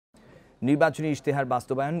নির্বাচনী ইশতেহার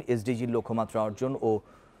বাস্তবায়ন, এসডিজির লক্ষ্যমাত্রা অর্জন ও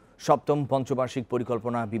সপ্তম পঞ্চবার্ষিক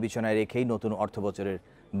পরিকল্পনা বিবেচনায় রেখেই নতুন অর্থবছরের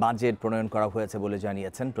বাজেট প্রণয়ন করা হয়েছে বলে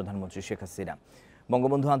জানিয়েছেন প্রধানমন্ত্রী শেখ হাসিনা।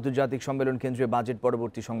 বঙ্গবন্ধু আন্তর্জাতিক সম্মেলন কেন্দ্রে বাজেট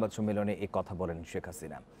পরবর্তী সংবাদ সম্মেলনে এ কথা বলেন শেখ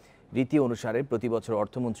হাসিনা। রীতি অনুসারে প্রতি বছর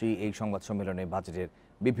অর্থমন্ত্রী এই সংবাদ সম্মেলনে বাজেটের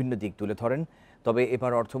বিভিন্ন দিক তুলে ধরেন। তবে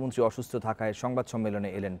এবার অর্থমন্ত্রী অসুস্থ থাকায় সংবাদ সম্মেলনে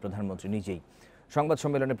এলেন প্রধানমন্ত্রী নিজেই। সংবাদ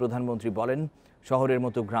সম্মেলনে প্রধানমন্ত্রী বলেন, শহরের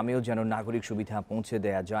মতো গ্রামেও যেন নাগরিক সুবিধা পৌঁছে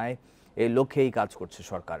দেয়া যায়, এই লক্ষ্যেই কাজ করছে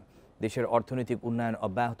সরকার। দেশের অর্থনৈতিক উন্নয়ন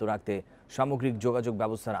অব্যাহত রাখতে সামগ্রিক যোগাযোগ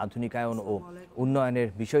ব্যবস্থার আধুনিকায়ন ও উন্নয়নের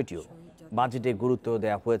বিষয়টিও বাজেটে গুরুত্ব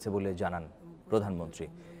দেওয়া হয়েছে বলে জানান প্রধানমন্ত্রী।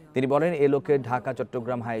 তিনি বলেন, এ লক্ষ্যে Dhaka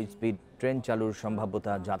Chittagong high speed train চালুর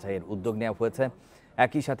সম্ভাব্যতা যাচাইয়ের উদ্যোগ নেওয়া হয়েছে।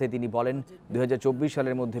 একই সাথে তিনি বলেন, 2024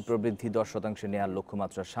 সালের মধ্যে প্রবৃদ্ধি 10% নেওয়ার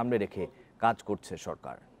লক্ষ্যমাত্রা সামনে রেখে কাজ করছে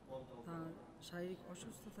সরকার। শারীরিক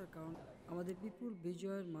অসুস্থতার কারণ আমাদের বিপুল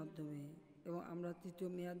বিজয়ের মাধ্যমে এবং আমরা তৃতীয়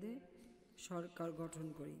মেয়াদে সরকার গঠন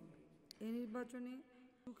করি। এই নির্বাচনে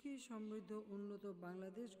সুখী সমৃদ্ধ উন্নত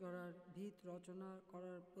বাংলাদেশ গড়ার ভিত রচনা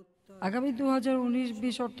করার প্রত্যয়। আগামী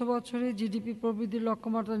 2019-20 অর্থ বছরে জিডিপি প্রবৃদ্ধির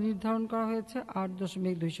লক্ষ্যমাত্রা নির্ধারণ করা হয়েছে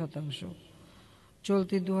 8.2%।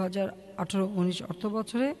 চলতি 2018-19 অর্থ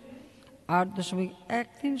বছরে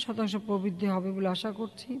 8.13% প্রবৃদ্ধি হবে বলে আশা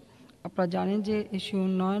করছি। আপনারা জানেন যে এশীয়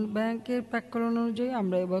উন্নয়ন ব্যাংকের প্রেক্ষাপট অনুযায়ী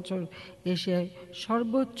আমরা এবছর এশিয়ায়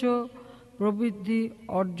সর্বোচ্চ প্রবৃদ্ধি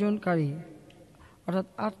অর্জনকারী অর্থাৎ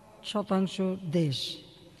 8% দেশ।